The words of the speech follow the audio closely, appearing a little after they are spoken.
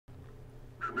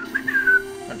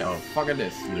Oh, fuck is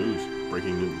this? News.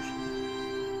 Breaking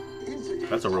news.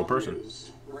 That's a real person.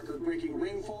 Record-breaking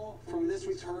rainfall from this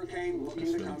week's hurricane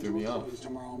looking to come to a close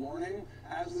tomorrow morning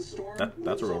as the storm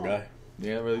that's a real guy.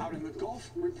 Yeah, really. Out in the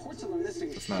Gulf, reports of a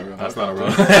missing ship. That's not a real.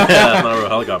 That's not a real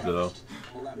helicopter though.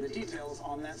 We'll have the details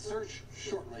on that search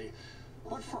shortly.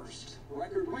 But first,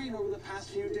 record rain over the past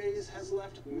few days has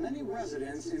left many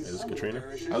residents in Is this Katrina?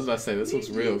 I was about to say this looks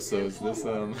real. So is this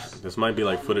This might be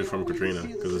like footage from Katrina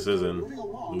because this is in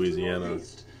Louisiana.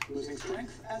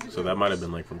 So that might have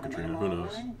been like from Katrina. Who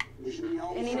knows?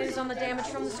 Any news on the damage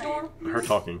from the storm? Her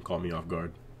talking caught me off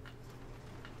guard.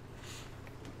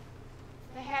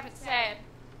 They haven't said.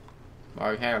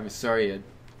 I have sorry.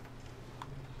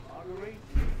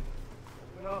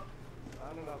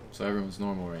 So everyone's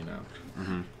normal right now.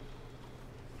 Mm-hmm.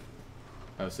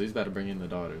 Oh, so he's about to bring in the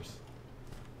daughters.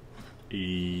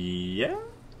 Yeah.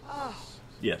 Oh,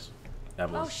 Yes.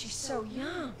 Evelyn. oh, she's so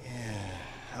young. Yeah,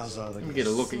 how's all the Let me get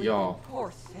a look at y'all.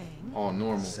 Poor thing. All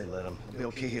normal. Say let him. He'll be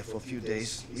okay here for a few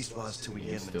days. At least while it's till we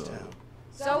get him into town.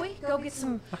 Zoe, go get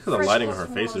some. Because the lighting on her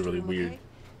face is really weird.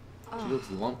 She looks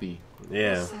lumpy.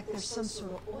 Yeah. Looks like there's some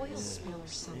sort of oil spill or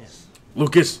something.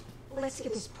 Lucas. Let's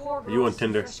get this poor girl You on some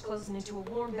Tinder? fresh clothes and into a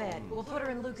warm bed. We'll put her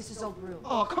in Lucas's old room.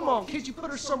 Oh, come on, can't you put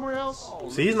her somewhere else?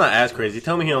 See, he's not as crazy.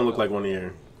 Tell me he don't look like one of your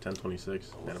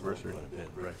 1026 anniversary.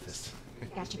 Breakfast.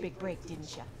 Got your big break,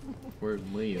 didn't you? Where's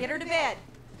Leah? Get her to bed.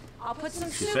 I'll put some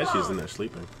She soup said she's on. in there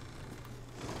sleeping.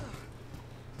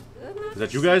 Is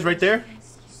that you guys right there?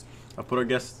 I put her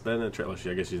guest in the trailer.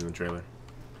 I guess she's in the trailer.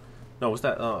 No, what's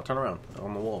that? Turn around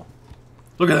on the wall.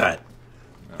 Look at that.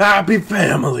 Happy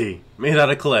family made out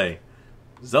of clay.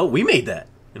 Zoe, we made that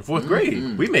in 4th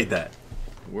grade. We made that.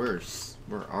 Worse.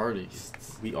 We're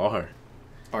artists. We are.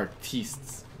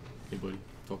 Artistes. Hey, buddy.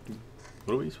 Talk to me.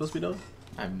 What are we supposed to be doing?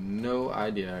 I have no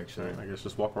idea, actually. Alright, I guess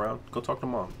just walk around. Go talk to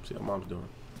mom. See how mom's doing.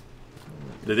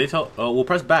 Did they tell? We'll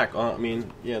press back. I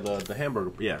mean, yeah, the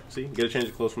hamburger. Yeah, see, get a change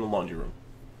of clothes from the laundry room.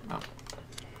 Oh.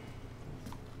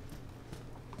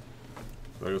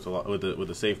 So I guess a lot what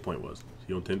the save point was.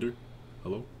 You on Tinder?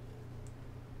 Hello?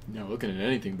 Not looking at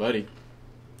anything, buddy.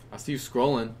 I see you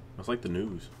scrolling. That's like the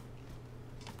news.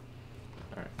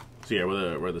 All right. So yeah,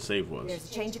 where the save was.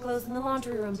 There's a change of clothes in the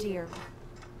laundry room, dear.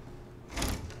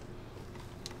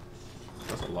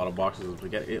 That's a lot of boxes of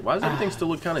spaghetti. Why does everything still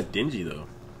look kind of dingy though?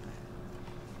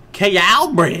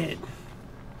 Kale bread.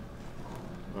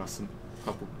 Got some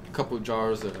couple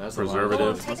jars of that's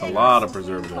Preservative. That's a lot of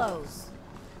preservative.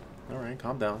 All right,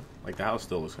 calm down. Like the house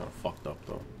still looks kind of fucked up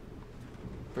though.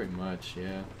 Pretty much,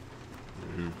 yeah.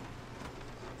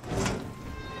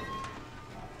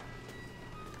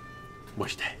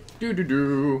 What's that?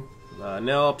 Do.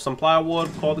 Nail up some plywood.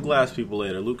 Call the glass people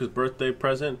later. Lucas' birthday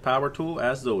present. Power tool.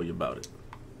 Ask Zoe about it.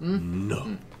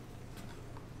 No.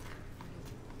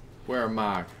 Where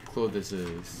my clothes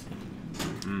is?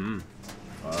 I'm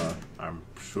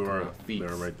sure feet.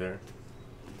 they're right there.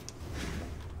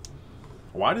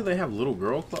 Why do they have little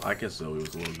girl clothes? I guess Zoe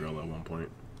was a little girl at one point.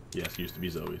 Yes, used to be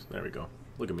Zoe's. There we go.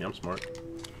 Look at me, I'm smart.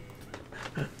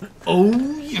 Oh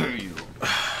yeah.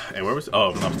 And where was?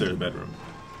 Oh, upstairs bedroom,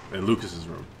 in Lucas's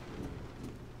room.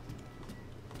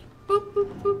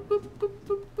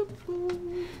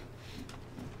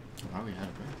 Why we had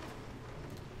a bed?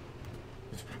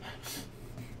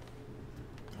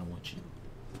 I want you.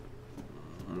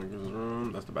 Lucas's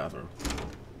room. That's the bathroom.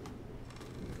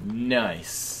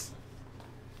 Nice.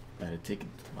 Better take it.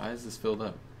 Why is this filled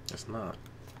up? It's not.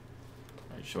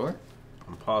 Are you sure?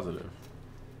 I'm positive.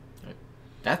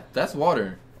 That's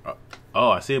water.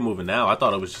 Oh, I see it moving now. I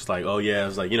thought it was just like, oh yeah, it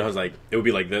was like, you know, it's like it would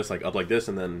be like this, like up like this,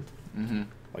 and then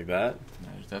like that. No,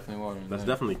 there's definitely water in That's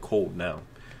there. definitely cold now.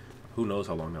 Who knows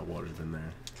how long that water's been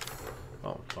there?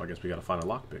 Oh, so I guess we gotta find a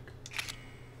lockpick.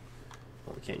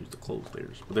 Well, we can't use the closed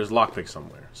stairs, but there's lockpick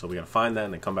somewhere, so we gotta find that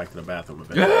and then come back to the bathroom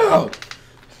eventually.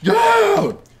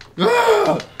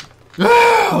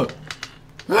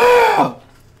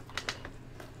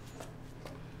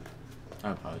 I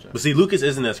apologize. But see, Lucas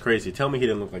isn't as crazy. Tell me he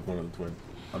didn't look like one of the twins.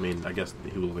 I mean, I guess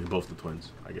he would look like both the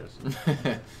twins, I guess. Is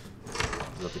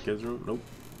that the kids' room? Nope.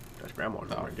 That's grandma's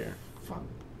room right there. Fuck.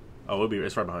 Oh,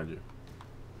 it's right behind you.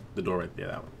 The door right there,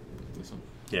 that one. This one.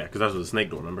 Yeah, because that was the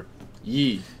snake door, remember?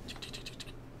 Yee.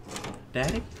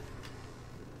 Daddy?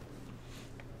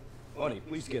 Honey,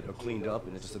 please get her cleaned up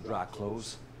and just the dry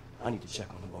clothes. I need to check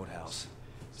on the boathouse.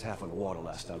 It's half on the water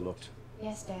last I looked.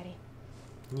 Yes, Daddy.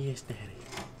 Yes, Daddy.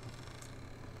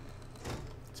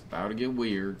 It's about to get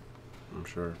weird. I'm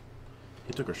sure.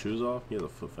 He took her shoes off. He has a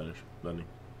foot fetish, doesn't he?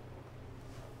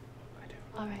 I do.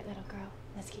 All right, little girl.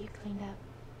 Let's get you cleaned up.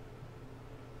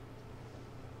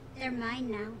 They're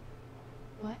mine now.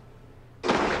 What?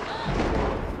 Get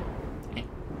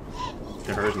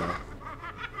hers now.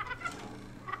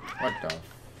 What the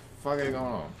fuck is going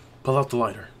on? Pull out the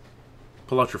lighter.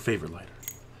 Pull out your favorite lighter.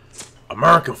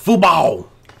 American football.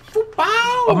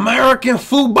 Football. American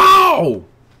football.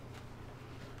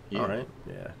 Yeah. All right.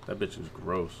 Yeah, that bitch is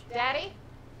gross. Daddy?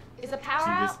 Is the power See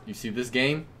this? out? You see this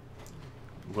game?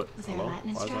 What? Was there a Hello?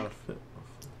 lightning Why is that strike? a fit?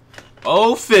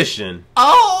 Oh, fishing.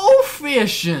 Oh,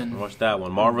 fishing. Watch that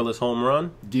one. Marvelous Home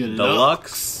Run.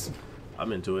 Deluxe.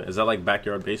 I'm into it. Is that like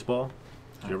backyard baseball?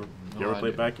 You ever play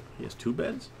idea. back? He has 2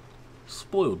 beds.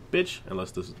 Spoiled bitch.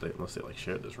 Unless they like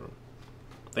shared this room.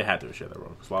 They had to share that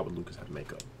room. So why would Lucas have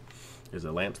makeup? Is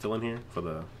the lamp still in here for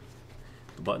the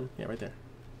button? Yeah, right there.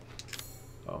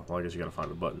 Oh, well, I guess you gotta find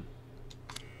the button.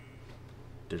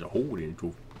 There's a hole in it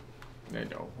too. There you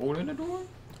go. Hole in the door.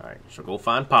 All right, so go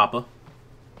find Papa.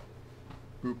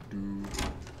 Boop doo.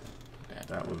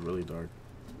 That was really dark.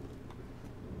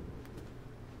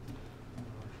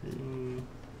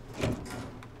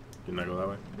 Can I go that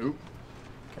way? Nope.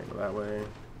 Can't go that way.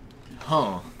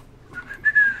 Huh.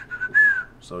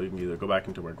 So you can either go back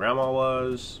into where Grandma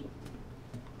was.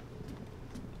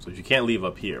 So you can't leave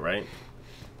up here, right?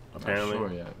 Apparently. Not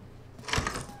sure yet.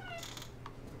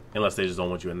 Unless they just don't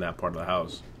want you in that part of the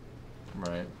house.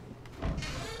 Right.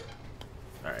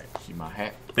 Alright. See my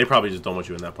hat. They probably just don't want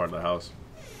you in that part of the house.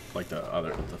 Like the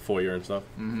foyer and stuff.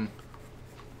 Mm-hmm.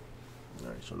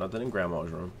 Alright, so nothing in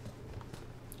Grandma's room.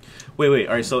 Wait.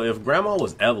 Alright, so if Grandma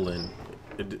was Evelyn,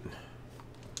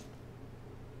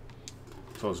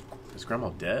 so is Grandma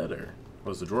dead, or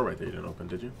was the drawer right there you didn't open?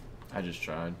 Did you? I just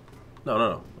tried.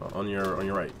 No. On your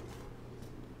right.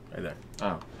 Right there.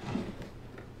 Oh.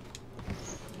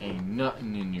 Ain't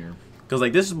nothing in here. Because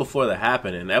like this is before that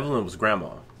happened, and Evelyn was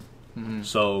Grandma. Mm-hmm.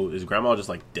 So is Grandma just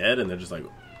like dead, and they're just like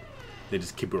they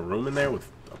just keep a room in there with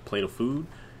a plate of food?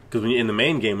 Because when you in the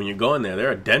main game, when you go in there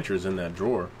are dentures in that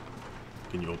drawer.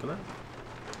 Can you open that?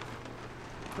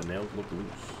 The nails look loose.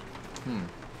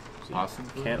 See,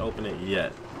 Possibly. can't open it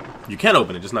yet. You can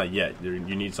open it, just not yet. You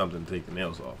need something to take the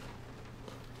nails off.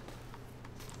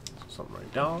 Something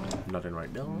right down. Nothing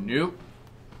right down. Nope.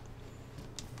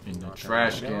 In the Not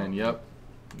trash that right can. now. Yep.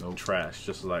 Nope. Trash,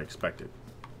 just as I expected.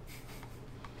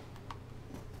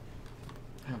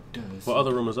 How does? What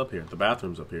other room is up here? The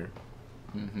bathroom's up here.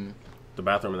 Mm-hmm. The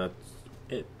bathroom, and that's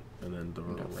it. And then the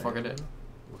room. The right fuck it here. is.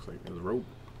 Looks like there's a rope.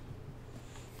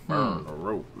 Burn a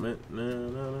rope. Nah.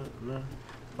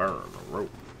 Burn a rope.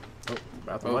 Oh,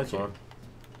 bathroom lights Okay. on.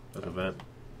 That's a vent.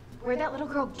 Where'd that little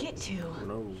girl get to? Who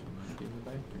knows?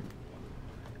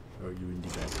 Are you in the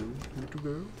bathroom, little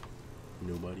girl?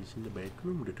 Nobody's in the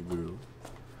bathroom, little girl.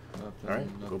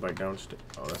 Alright, go back downstairs.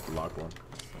 Oh, that's the locked one.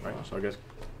 Alright, so I guess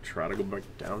try to go back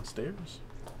downstairs.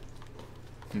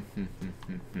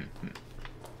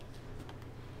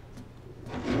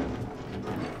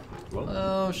 Well,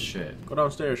 Oh shit. go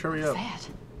downstairs, hurry up. That.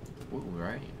 Ooh,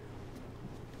 right.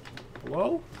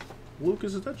 Hello?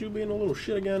 Lucas, is that you being a little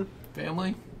shit again?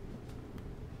 Family.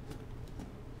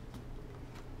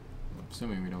 I'm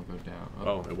assuming we don't go down.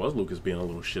 Oh, it was Lucas being a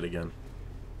little shit again.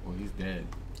 Well, he's dead.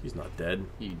 He's not dead.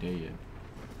 He dead.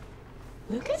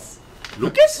 Lucas?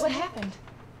 Lucas? What happened?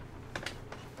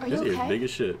 Are you His ear's okay? big as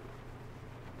shit.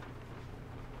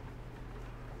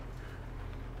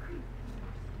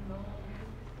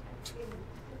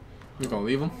 We gonna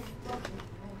leave him?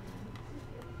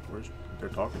 They're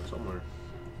talking somewhere.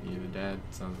 Yeah, the dad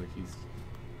sounds like he's.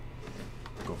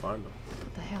 Go find them.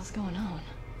 What the hell's going on?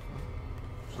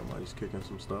 Somebody's kicking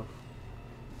some stuff.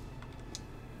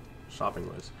 Shopping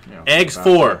list. Yeah, Eggs about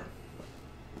 4.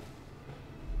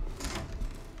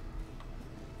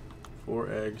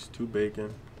 4 eggs, 2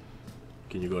 bacon.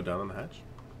 Can you go down on the hatch?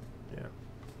 Yeah.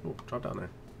 Oh, drop down there.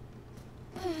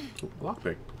 Oh,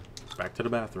 lockpick. Back to the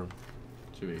bathroom.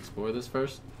 Should we explore this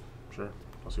first? Sure.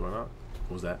 I'll see why not.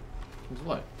 What was that?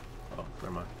 What? Oh,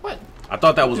 never mind. What? I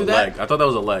thought that was a Do that? leg. I thought that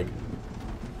was a leg.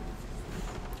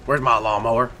 Where's my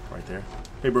lawnmower? Right there.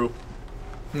 Hey, bro.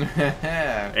 Hey,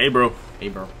 Hey, bro.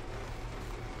 bro.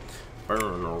 Burn a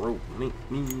rope. Nee.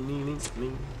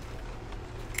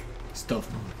 Stuff.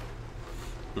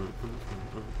 I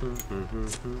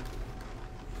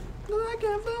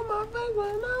can feel my face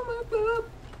when I'm at the...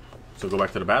 So go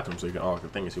back to the bathroom so you can unlock the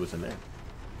thing and see what's in there.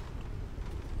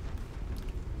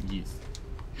 Yes.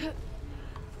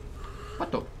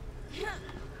 What the?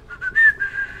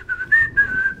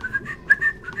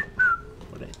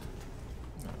 What ain't?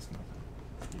 No, it's nothing.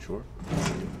 You sure?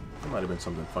 That might have been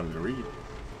something funny to read.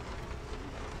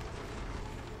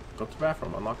 Go to the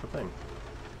bathroom, unlock the thing.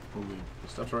 Ooh, The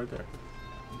stuff's right there.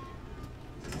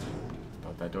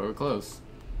 thought that door was closed.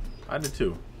 I did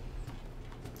too.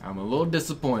 I'm a little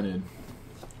disappointed.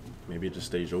 Maybe it just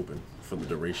stays open for the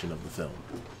duration of the film.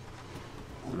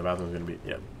 And the bathroom's gonna be,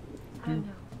 yeah. I know.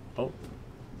 Oh,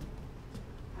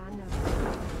 I know.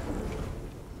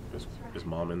 is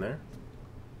mom in there?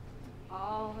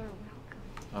 All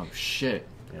are welcome. Oh shit.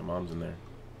 Yeah, mom's in there.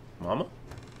 Mama?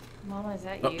 Mama, is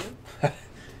that Oh. you?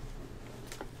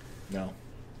 No.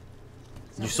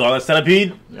 You saw that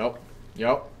centipede? Yep.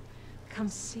 Yep. Come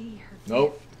see her.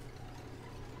 Nope.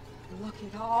 Look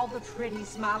at all the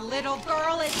pretties my little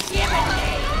girl is giving me.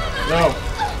 No.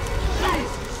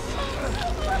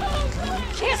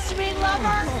 Kiss me,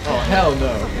 lover. Oh hell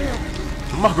no.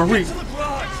 Marguerite! To the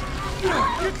garage!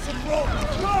 Get some rope!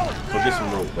 Go! Go get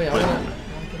some rope. Wait, I But- wanna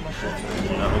get my shit.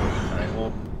 Alright,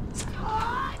 well.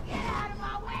 Get out of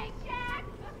my way, Jack.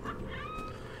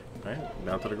 Alright,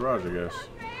 down to the garage, I guess.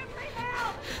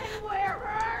 And wear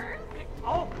hers.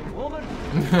 Oh, woman!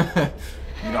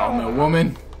 No, I'm a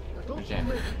woman.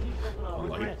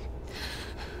 Like,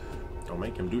 don't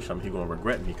make him do something he gonna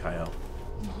regret me, Kyle.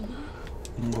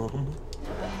 Mama.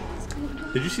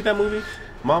 Did you see that movie?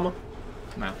 Mama?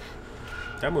 No.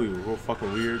 That movie was real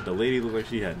fucking weird. The lady looked like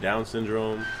she had Down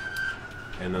syndrome.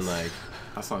 And then like,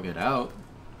 I saw Get Out.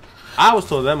 I was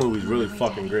told that movie's really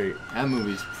fucking great. That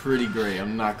movie's pretty great.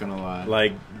 I'm not gonna lie.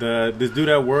 Like this dude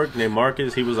at work named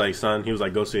Marcus, he was like, son, he was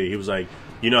like, go see it. He was like,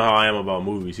 you know how I am about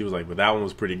movies. He was like, but that one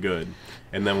was pretty good.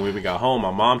 And then when we got home,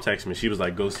 my mom texted me. She was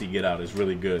like, go see Get Out. It's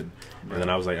really good. And then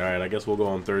I was like, all right, I guess we'll go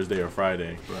on Thursday or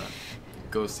Friday. Bruh,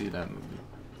 go see that movie.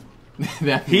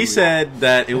 That He movie. said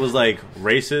that it was like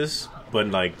racist, but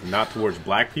like not towards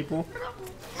black people.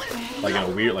 Like in a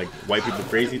weird, like white people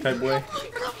crazy type way.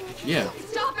 Yeah.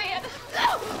 Stop it!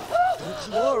 Don't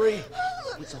you worry.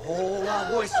 It's a whole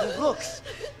lot worse than it looks.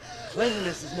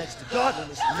 Cleanliness is next to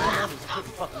godliness, and your mom is pretty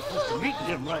fucking close to meeting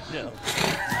him right now.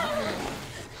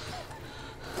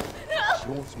 She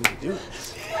wants me to do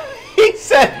this. He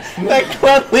said that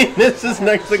cleanliness is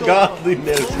next to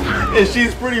godliness, and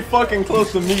she's pretty fucking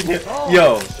close to meeting him.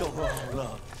 Yo, Show her all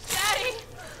love. Daddy!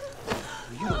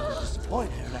 You don't want to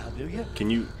disappoint her now, do you? can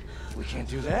you? We can't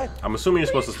do that. I'm assuming you're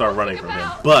supposed to start running from him,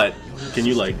 but can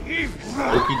you like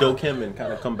okey doke him and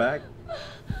kind of come back?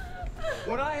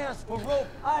 When I ask for rope,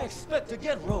 I expect to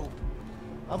get rope.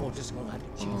 I'm just gonna have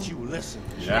to teach you a lesson.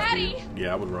 You have to. Daddy!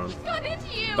 Yeah, I would run. Got into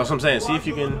you! That's what I'm saying. See if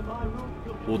you can.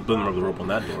 We'll build the rope on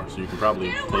that door, so you can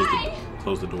probably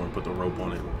close the door and put the rope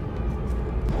on it.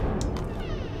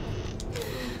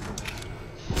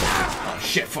 Oh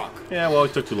shit! Fuck. Yeah, well,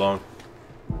 it took too long.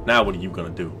 Now what are you gonna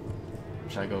do?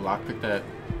 Should I go lockpick that?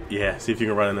 Yeah, see if you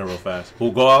can run in there real fast.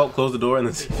 We'll go out, close the door, and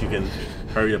then see if you can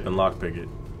hurry up and lockpick it.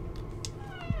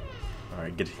 All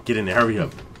right, get in there, hurry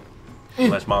up.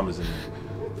 Unless mom is in there.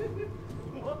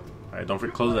 All right, don't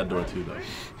forget close that door too, though.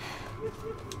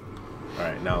 All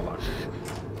right, now lockpick it.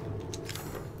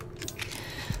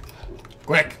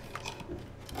 Quick!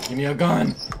 Give me a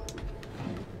gun.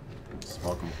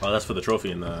 Oh, that's for the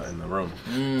trophy in the room.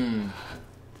 Mmm.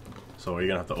 So are you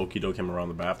gonna have to okey doke him around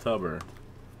the bathtub, or?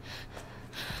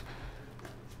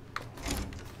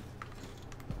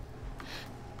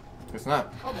 It's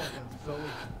not.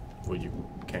 Well, you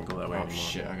can't go that way Oh anymore.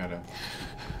 shit! I gotta.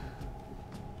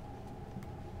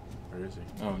 Where is he?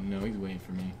 Oh no, he's waiting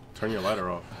for me. Turn your lighter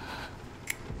off.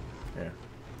 Yeah.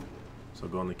 So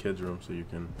go in the kids' room so you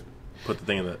can put the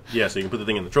thing in the so you can put the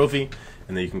thing in the trophy,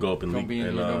 and then you can go up and Don't be in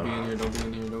and, here. Don't be in here. Don't be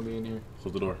in here. Don't be in here.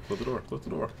 close the door. Close the door. Close the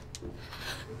door.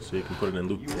 So you can put it in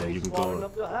Luke. Yeah, you can smart go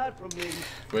enough to hide from me.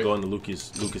 Wait. into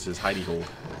Lucas's hidey hole.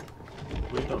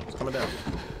 What are you doing? It's coming down.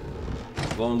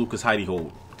 Go in Lucas' hidey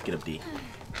hole. Get up, D.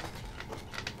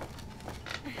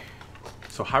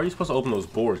 So how are you supposed to open those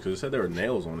boards? Because it said there were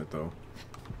nails on it though.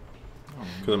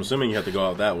 Because I'm assuming you have to go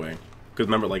out that way. Because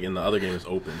remember, like in the other game, it's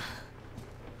open.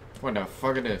 What the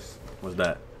fuck is this? What's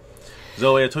that?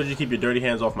 Zoe, I told you to keep your dirty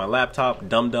hands off my laptop.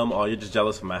 Dum-dum, oh, you're just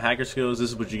jealous of my hacker skills. This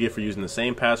is what you get for using the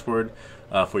same password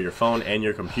for your phone and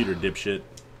your computer, dipshit.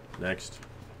 Next.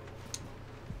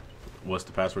 What's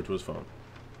the password to his phone?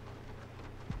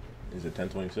 Is it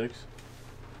 1026?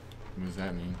 What does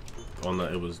that mean? On the,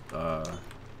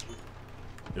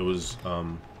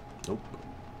 nope.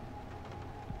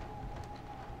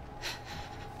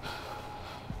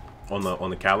 On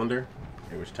the calendar,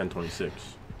 it was 1026.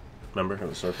 Remember, it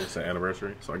was circle, it's the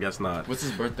anniversary. So I guess not. What's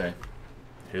his birthday?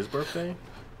 His birthday?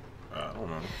 I don't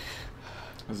know.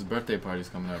 His birthday party's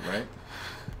coming up, right?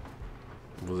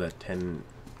 Was that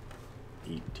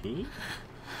 10/18?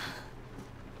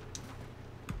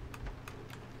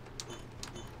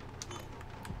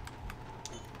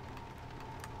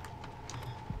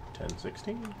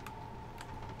 $10/16?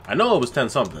 I know it was 10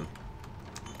 something.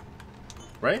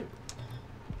 Right?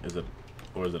 Is it,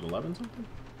 or is it 11 something?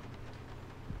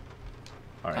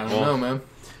 All right. I don't know, man.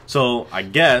 So I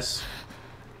guess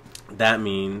that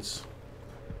means.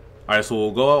 All right. So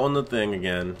we'll go out on the thing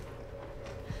again.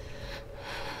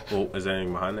 Well, is there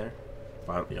anything behind there?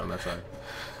 Behind, yeah, on that side.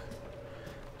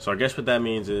 So I guess what that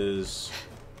means is,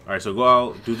 all right. So go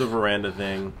out, do the veranda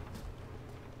thing,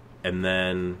 and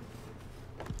then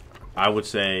I would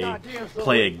say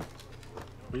play a. What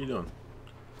are you doing?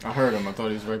 I heard him. I thought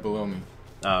he was right below me.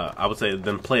 I would say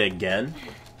then play again,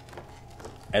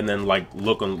 and then like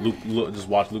look on Luke, just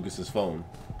watch Lucas's phone.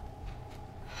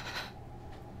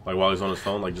 Like while he's on his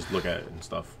phone, like just look at it and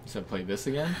stuff. You said play this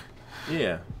again?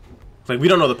 Yeah. It's like we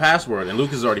don't know the password, and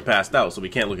Lucas is already passed out, so we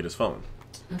can't look at his phone.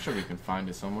 I'm sure we can find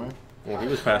it somewhere. Well, he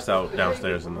was passed out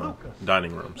downstairs in the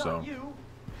dining room, so.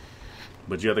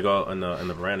 But you have to go out in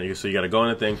the veranda. So you got to go in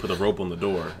the thing, put the rope on the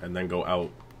door, and then go out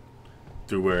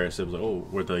through where it says like, oh,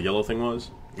 where the yellow thing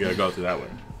was. You got to go through that way.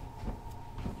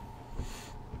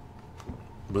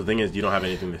 But the thing is, you don't have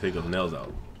anything to take those nails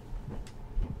out.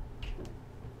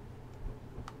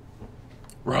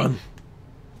 Run!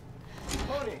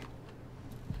 Honey,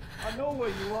 I know where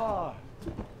you are.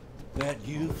 That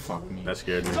you? Fuck me. That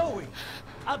scared me. Zoe,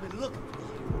 I've been looking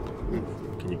for you.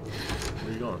 Can you? Where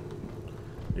are you going?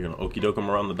 You're gonna okey doke him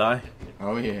around the die?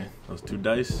 Oh yeah. Those 2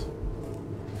 dice?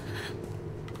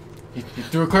 He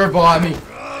threw a curveball at me.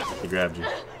 He grabbed you.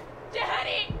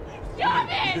 Daddy, stop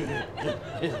it!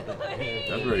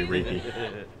 That's very rapey.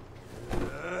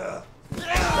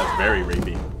 That's very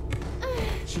rapey.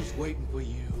 She's waiting for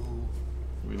you.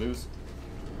 Did we lose?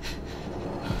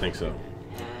 I think so.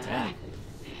 Damn.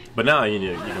 But now you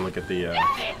can look at the.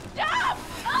 Daddy, stop!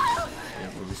 Oh,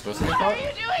 Were we supposed to look why out? are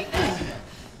you doing this?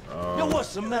 Yo,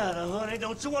 what's the matter, honey?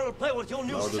 Don't you want to play with your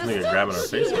new Oh, this sister? nigga grabbing our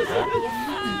face like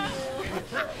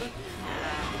that.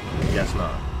 Guess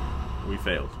not. We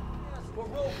failed. For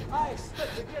rope, I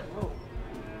expect to get rope.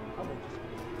 I'm gonna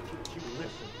just keep you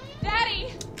listen.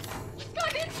 Daddy, he's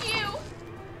gone into you.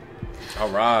 All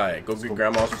right, go get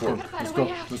grandma's fork. Find Let's a go.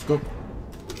 way out. Let's go.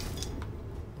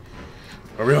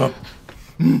 Hurry up!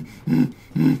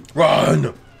 Run!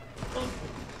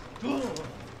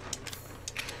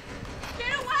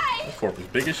 Get away! Fork was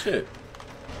big as shit.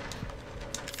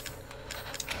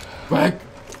 Back.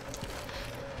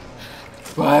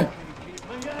 Back.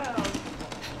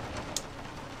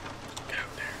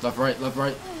 Left, right, left,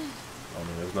 right. Oh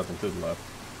man, there's nothing to the left.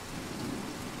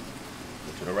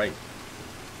 Go to the right.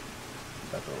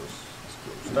 Got those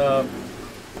stuff.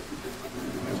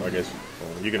 So I guess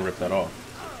you can rip that off.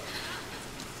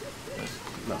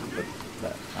 No, but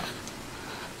that.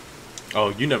 Oh,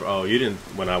 you never. Oh, you didn't.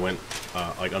 When I went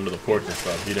like under the porch and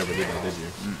stuff, you never did that, did you?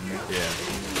 Mm-hmm.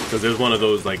 Yeah. Because there's one of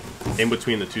those like in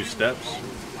between the 2 steps.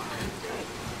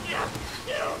 You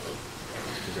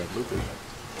got Lucas.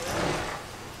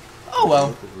 Oh well.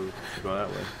 Lucas route. You go that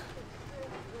way.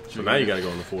 Should So we now go you get- got to go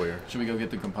in the foyer. Should we go get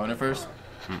the component first?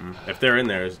 If they're in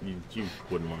there, you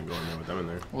wouldn't want to go in there with them in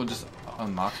there. We'll just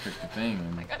unlock the thing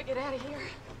and I gotta get out of here.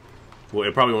 Well,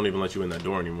 it probably won't even let you in that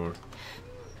door anymore.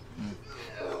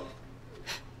 oh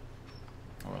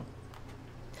well.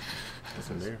 What's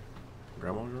in there?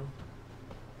 Grandma's room?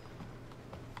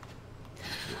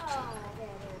 Oh, there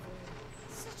it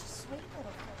is. Such a sweet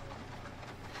little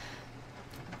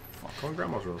thing. Go in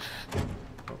grandma's room.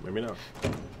 Oh, maybe not.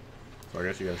 So I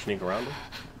guess you gotta sneak around her.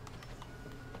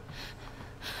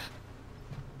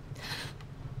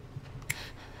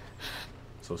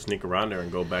 So sneak around there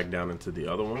and go back down into the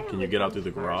other one. Can you get out through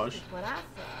the garage? What I said.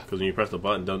 Because when you press the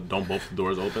button, don't both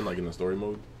doors open like in the story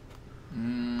mode?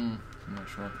 I'm not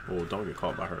sure. Oh, don't get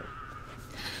caught by her.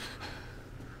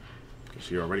 Because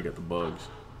she already got the bugs.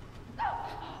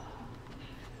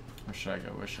 Where should I go?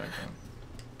 Where should I go?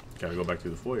 Gotta go back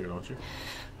through the foyer, don't you?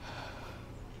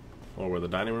 Or where the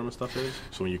dining room and stuff is.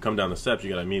 So when you come down the steps, you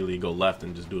gotta immediately go left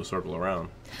and just do a circle around.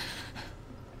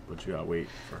 But you gotta wait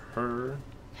for her.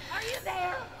 Are you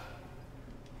there?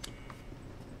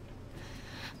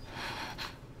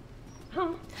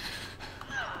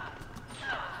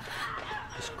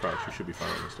 Just crouch, you should be fine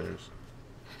on the stairs.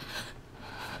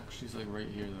 She's like right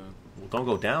here though. Well, don't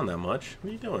go down that much. What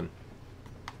are you doing?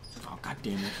 Oh god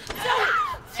damn it.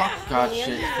 Fuck god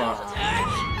shit. Fuck.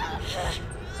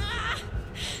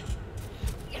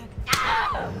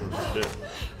 Shit.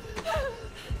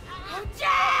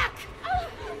 Jack!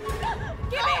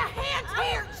 Give me a hand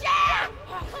here, Jack!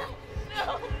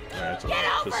 No! Alright, so Get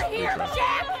over just here, retry.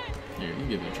 Jack! Here, you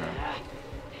give it a try.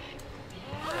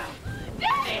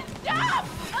 Daddy, stop!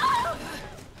 Oh!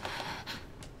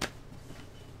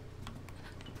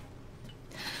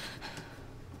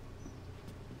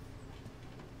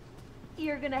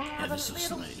 You're gonna have Ever a so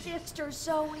little slightly. sister,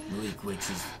 Zoe. Malik wakes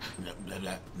his... Blah, blah,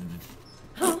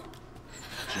 blah.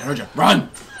 She heard you. Run!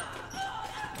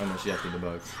 Oh no, she after the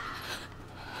bugs.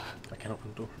 I can't open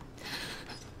the door.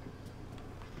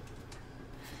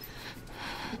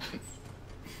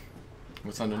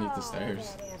 What's underneath the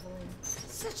stairs? That Evelyn.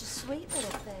 Such a sweet little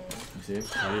thing. You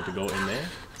see? I need to go in there?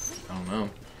 I don't know.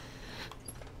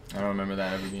 I don't remember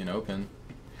that ever being open.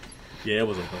 Yeah, it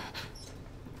was open.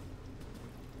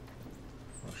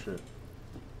 Oh shit.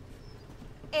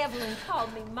 Evelyn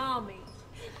called me mommy.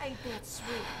 Ain't that sweet?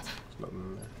 There's nothing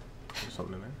in there. There's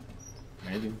something in there.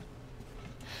 Maybe.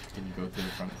 Can you go through the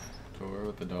front door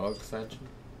with the dog statue?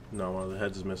 No, one of the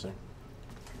heads is missing.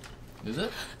 Is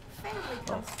it? Family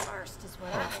comes first, is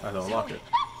what Oh, I had to unlock it.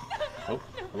 Oh,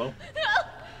 hello?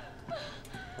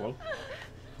 Hello?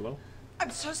 Hello?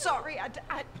 I'm so sorry. I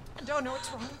don't know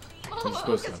what's wrong. You're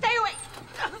supposed to. Stay away.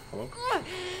 Hello?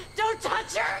 Don't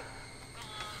touch her.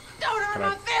 Don't hurt Can I-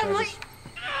 my can I family. just-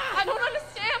 I don't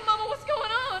understand, Mama. What's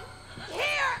going on?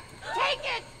 Here, take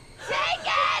it. Take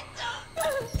it.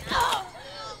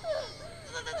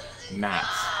 Mats.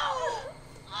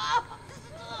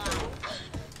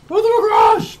 Go to the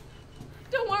garage!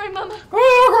 Don't worry, Mama. Go to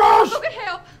the garage! Go get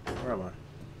help. Where am I?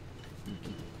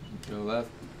 To the left.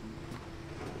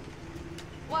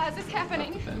 Why is this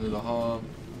happening? At the end of the hall.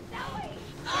 I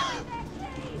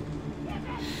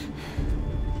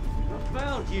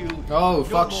found you. Oh, No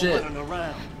fuck more shit. running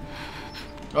around.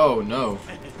 Oh no.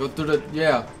 Go through the.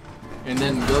 Yeah. And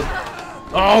then go.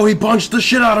 Oh, he punched the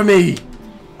shit out of me!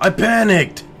 I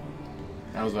panicked!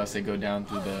 I was about to say go down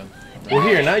through the. Well,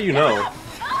 here, now you know.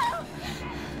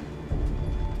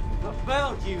 I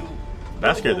found you.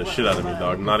 That scared the shit out of me,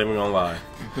 dog. I'm not even gonna lie.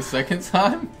 The second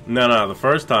time? No, the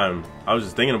first time. I was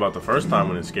just thinking about the first time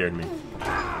when it scared me.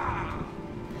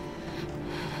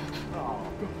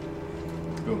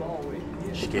 Go.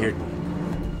 Scared me.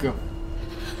 Go.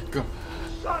 Go.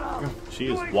 She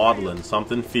is waddling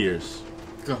something fierce.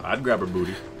 Go. I'd grab her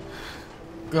booty.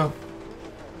 Go.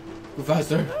 Go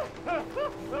faster.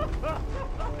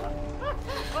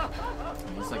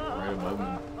 It's like right above me.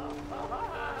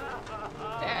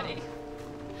 Daddy.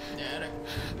 Daddy.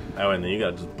 Oh, and then you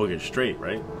gotta just book it straight,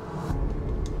 right?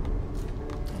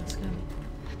 That scared me.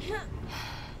 Yeah.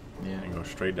 And go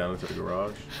straight down into the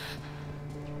garage.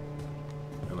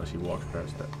 Unless he walks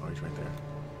past that. Oh, he's right there.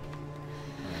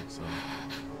 Alright, so.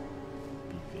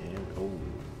 Be very. Oh.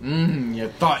 You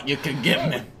thought you could get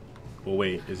me. Well,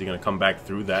 wait. Is he gonna come back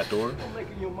through that door? I'm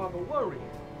making your mother worry.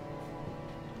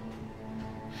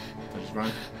 Just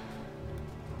run.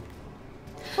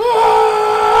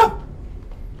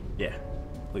 Yeah.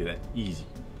 Look at that. Easy.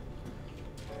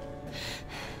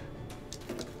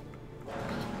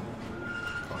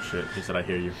 Oh shit. He said I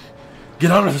hear you.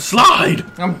 Get out of the slide!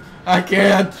 I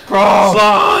can't crawl.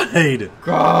 Slide!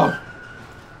 Crawl.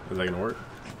 Is that gonna work?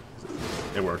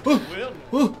 It worked.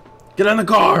 Well, Get in the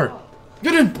car!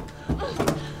 Get in.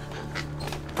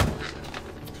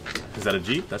 Is that a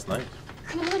Jeep? That's nice.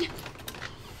 Come on.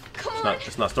 Come on.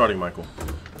 It's not starting, Michael.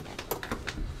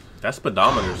 That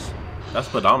speedometer's. That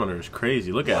speedometer is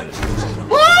crazy. Look at it.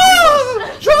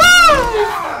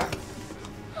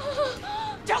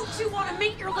 Don't you want to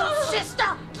meet your little sister?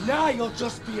 now you're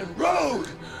just being rude.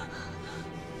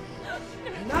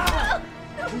 Now.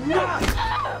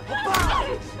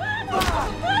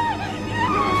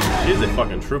 She's a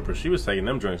fucking trooper. She was taking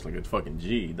them drinks like a fucking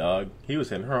G, dog. He was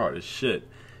hitting her hard as shit.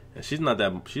 And she's not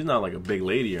like a big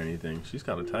lady or anything. She's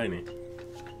kind of tiny.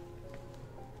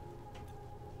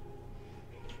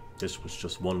 This was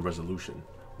just one resolution.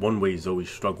 One way Zoe's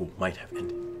struggle might have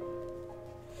ended.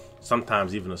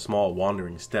 Sometimes even a small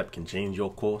wandering step can change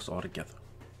your course altogether.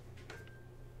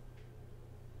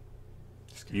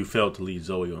 You failed to lead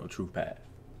Zoe on a true path.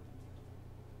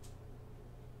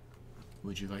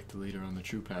 Would you like to lead her on the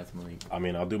true path, Malik? I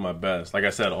mean, I'll do my best. Like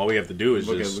I said, all we have to do is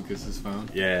Look just... at Lucas's phone.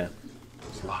 Yeah.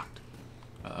 It's locked.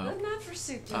 Uh-oh. But not for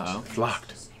soup. Uh-oh. It's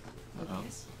locked. Uh-oh.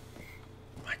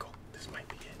 Michael, this might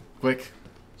be it. Quick.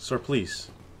 Sir, please.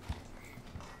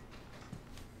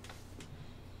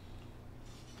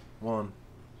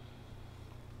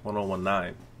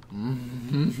 1019.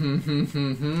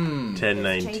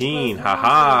 1019.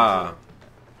 Haha.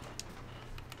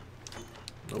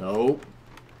 Nope.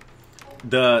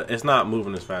 It's not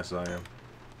moving as fast as I am.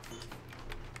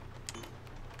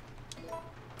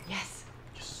 Yes.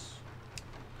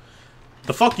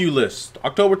 The Fuck You List.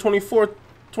 October 24th,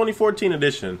 2014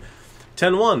 edition.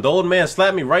 10-1. The old man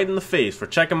slapped me right in the face for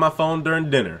checking my phone during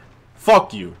dinner.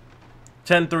 Fuck you.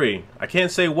 10-3. I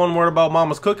can't say one word about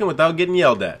mama's cooking without getting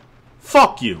yelled at.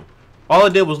 Fuck you. All I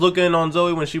did was look in on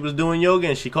Zoe when she was doing yoga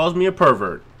and she calls me a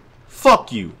pervert.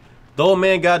 Fuck you. The old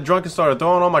man got drunk and started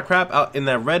throwing all my crap out in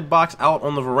that red box out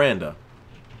on the veranda.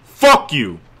 Fuck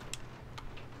you!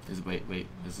 Wait,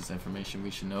 is this information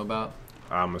we should know about?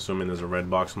 I'm assuming there's a red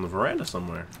box on the veranda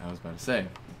somewhere. I was about to say.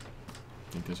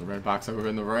 Think there's a red box over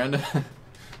in the veranda?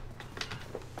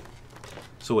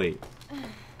 So wait.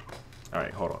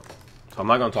 Alright, hold on. So I'm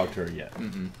not gonna talk to her yet.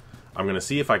 I'm gonna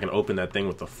see if I can open that thing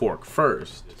with the fork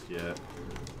first. Yeah.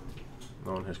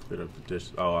 No one has cleared up the dish.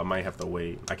 Oh, I might have to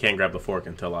wait. I can't grab the fork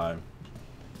until I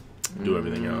do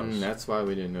everything else. That's why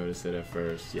we didn't notice it at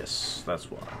first. Yes,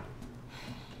 that's why.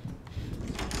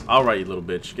 Alright, you little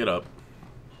bitch. Get up.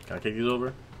 Can I kick these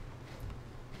over?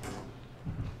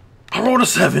 I rolled a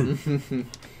 7!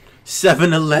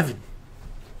 7-11.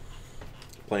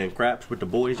 Playing craps with the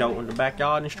boys out in the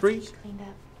backyard in the streets. Cleaned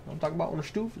up. I'm talking about on the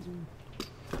stoop.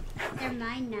 They're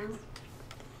mine now.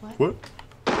 What?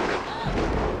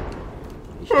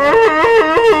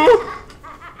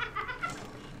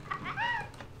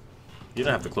 You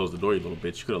don't have to close the door, you little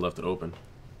bitch. You could have left it open.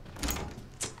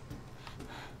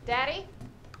 Daddy?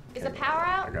 Is the power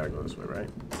I out? gotta go this way, right?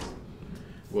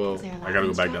 Well, I gotta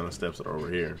go back down the steps that are over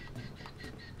here.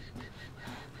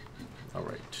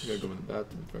 Alright. you gotta go in the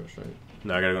bathroom first, right?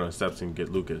 No, I gotta go down the steps and get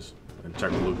Lucas. And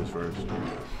check with Lucas first.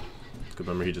 Because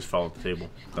remember, he just fell off the table.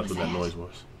 That's what that noise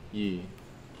was. Yeah.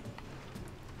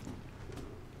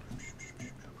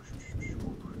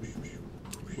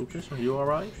 Lucas, are you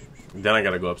alright? Then I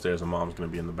gotta go upstairs and Mom's gonna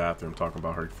be in the bathroom talking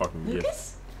about her fucking gift.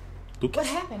 Lucas? Lucas? What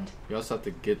happened? You also have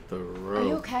to get the rope. Are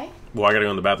you okay? Well, I gotta go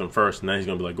in the bathroom first, and then he's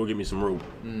gonna be like, go get me some rope.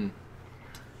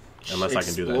 Unless I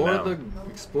can do that now.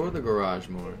 Explore the garage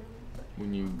more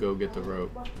when you go get the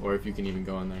rope. Or if you can even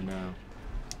go in there now.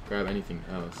 Grab anything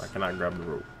else. I cannot grab the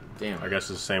rope. Damn. I guess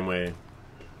it's the same way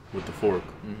with the fork.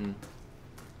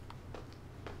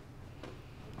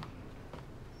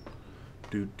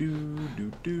 Do do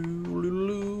do do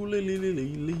loo li li li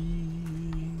li li.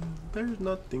 There's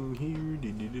nothing here.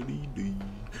 Dee dee dee dee dee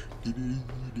dee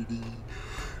dee dee.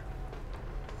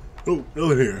 Oh,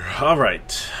 no here. All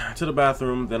right, to the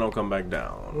bathroom. Then I'll come back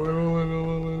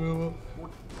down.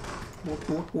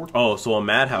 Oh, so a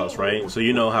madhouse, right? So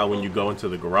you know how when you go into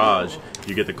the garage,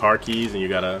 you get the car keys and you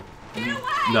gotta.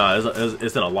 No,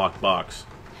 it's in a locked box.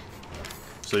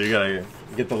 So you gotta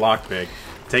get the lockpick.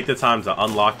 Take the time to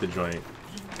unlock the joint.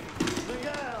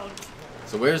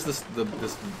 So where's this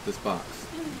box?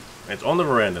 It's on the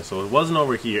veranda, so it wasn't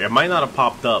over here. It might not have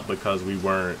popped up because we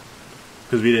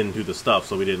didn't do the stuff,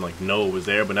 so we didn't like know it was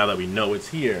there. But now that we know it's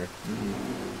here,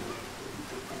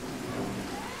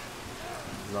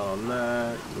 on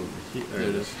that over here. There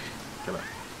it is. Can I?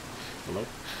 Hello,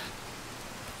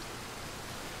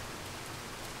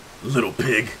 little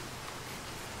pig.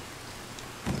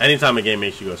 Anytime a game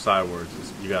makes you go sideways,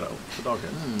 you gotta open the dog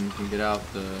head. You can get out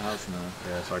the house now.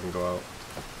 Yeah, so I can go out.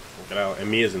 Get out. And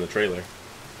Mia's in the trailer.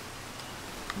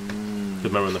 Because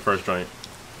remember in the first joint,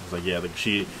 I was like, yeah,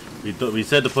 we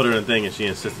said to put her in the thing, and she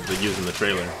insisted to use in the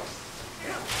trailer.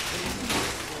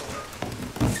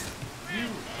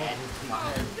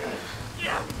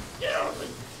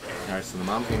 Alright, so the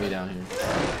mom's gonna be down here.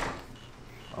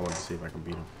 I want to see if I can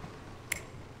beat him.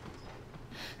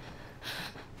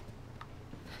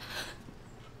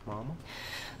 Mama?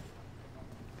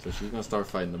 So she's gonna start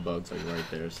fighting the bugs like right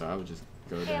there, so I would just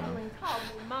go down. Evelyn called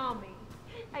me mommy.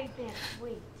 Ain't that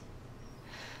sweet?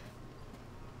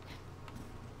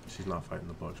 She's not fighting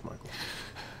the bugs, Michael.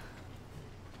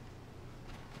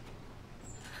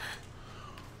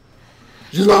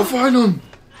 She's not fighting them!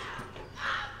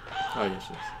 Oh, yes,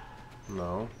 she is.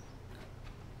 No.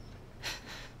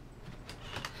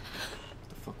 What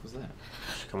the fuck was that?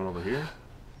 She's coming over here?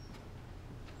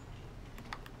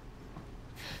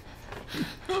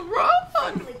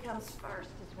 Family comes first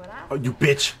is what I Oh, you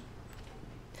bitch!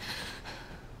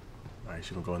 Alright,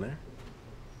 she gonna go in there?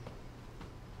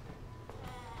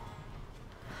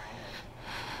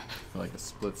 For like a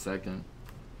split second.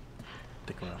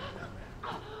 Stick around down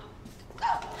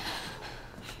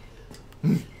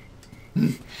there.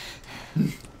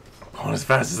 I'm going as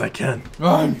fast as I can.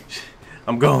 Run!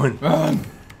 I'm going. Run!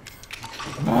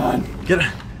 Run! Get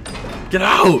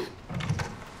out!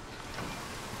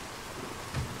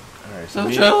 Alright,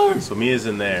 so Mia's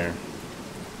in there.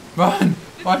 Run!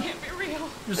 Why? It can't be real.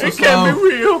 You're so It slow. can't be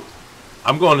real.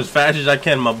 I'm going as fast as I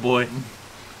can, my boy.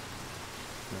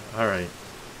 Alright.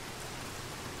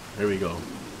 Here we go.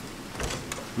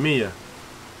 Mia.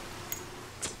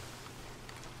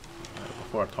 Alright,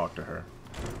 before I talk to her.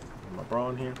 Is my bra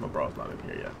in here? My bra's not in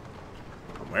here yet.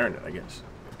 I'm wearing it, I guess.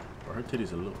 Or her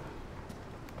titties are little.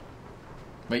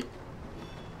 Wait.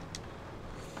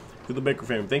 To the Baker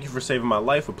family, thank you for saving my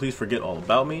life, but please forget all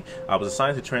about me. I was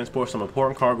assigned to transport some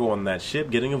important cargo on that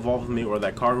ship. Getting involved with me or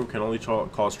that cargo can only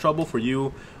cause trouble for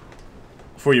you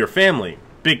For your family,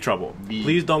 big trouble. Big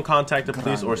Please don't contact the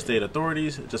police or grande. state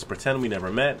authorities. Just pretend we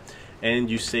never met.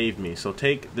 And you saved me. So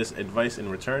take this advice in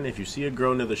return. If you see a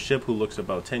girl near the ship who looks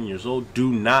about 10 years old,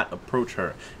 do not approach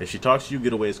her. If she talks to you,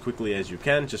 get away as quickly as you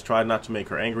can. Just try not to make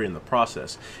her angry in the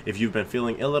process. If you've been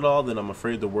feeling ill at all, then I'm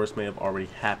afraid the worst may have already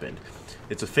happened.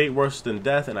 It's a fate worse than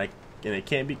death, and it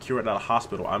can't be cured at a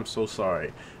hospital. I'm so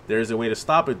sorry. There is a way to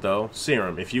stop it, though.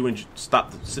 Serum. If you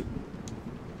stop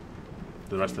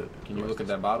the rest of it. Can you look at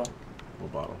that bottle?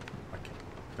 What bottle? I can't.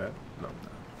 That? No.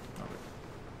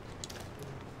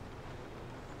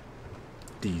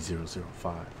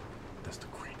 D005. That's the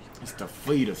cranium. It's the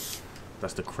fetus.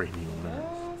 That's the cranial nerve.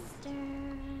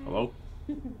 Hello?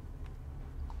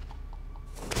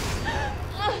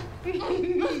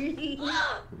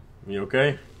 You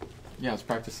okay? Yeah, I was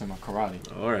practicing my karate.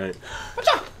 Alright.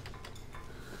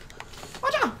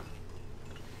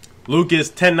 Lucas,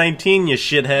 1019, you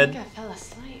shithead. I fell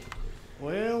asleep.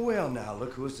 Well, well, now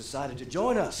look who has decided to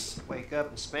join us. Wake up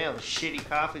and smell the shitty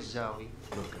coffee, Zoe.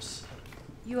 Lucas.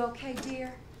 You okay,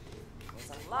 dear?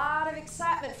 There's a lot of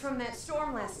excitement from that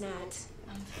storm last night.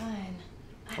 I'm fine.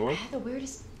 Hello? I had the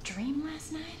weirdest dream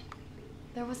last night.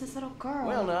 There was this little girl.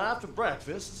 Well, now after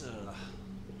breakfast,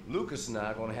 Lucas and I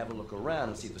are going to have a look around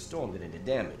and see if the storm did any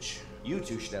damage. You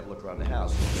two should have a look around the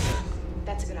house.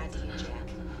 That's a good idea, Jack.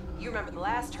 You remember the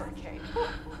last hurricane?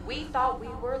 We thought we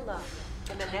were lucky.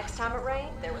 And the next time it rained,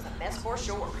 there was a mess for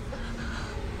sure.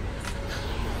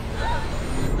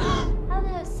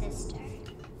 Hello, sister.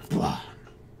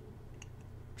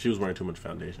 She was wearing too much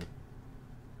foundation.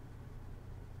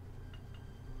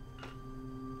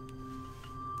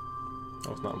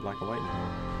 Oh, it's not in black and white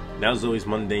anymore. Now Zoe's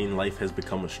mundane life has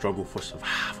become a struggle for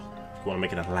survival. You want to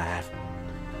make it alive.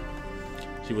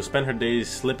 She will spend her days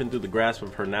slipping through the grasp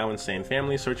of her now insane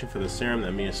family, searching for the serum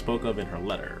that Mia spoke of in her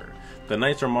letter. The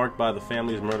nights are marked by the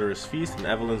family's murderous feast, and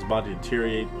Evelyn's body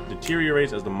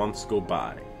deteriorates as the months go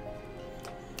by.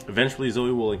 Eventually,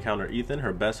 Zoe will encounter Ethan,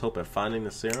 her best hope at finding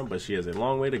the serum, but she has a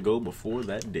long way to go before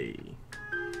that day.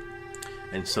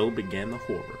 And so began the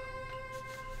horror.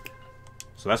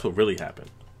 So that's what really happened.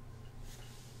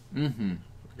 Mm-hmm.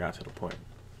 Got to the point.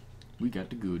 We got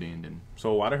the good ending.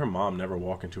 So why did her mom never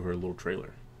walk into her little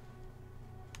trailer?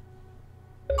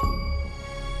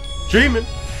 Achievement!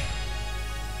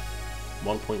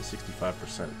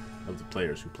 1.65% of the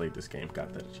players who played this game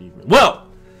got that achievement. Well!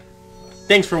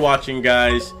 Thanks for watching,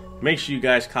 guys. Make sure you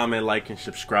guys comment, like, and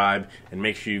subscribe. And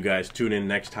make sure you guys tune in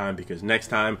next time, because next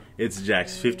time, it's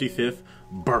Jack's 55th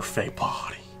birthday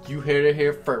party. You heard it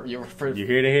here first. You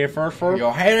hear it here first?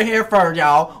 You'll hear it here first,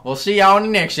 y'all. We'll see y'all in the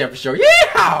next episode.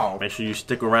 Yeah! Make sure you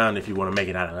stick around if you want to make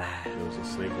it out alive. There was a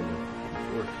snake on the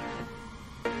floor.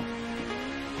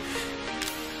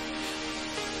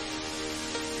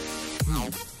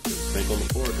 Snake on the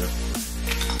floor, okay.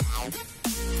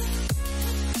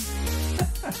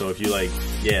 So if you like,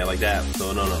 yeah, like that.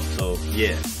 So no. So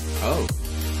yeah. Oh.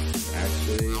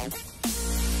 Actually.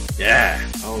 Yeah.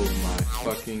 Oh my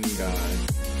fucking god.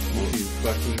 You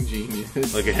fucking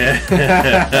genius. Look at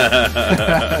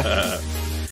him.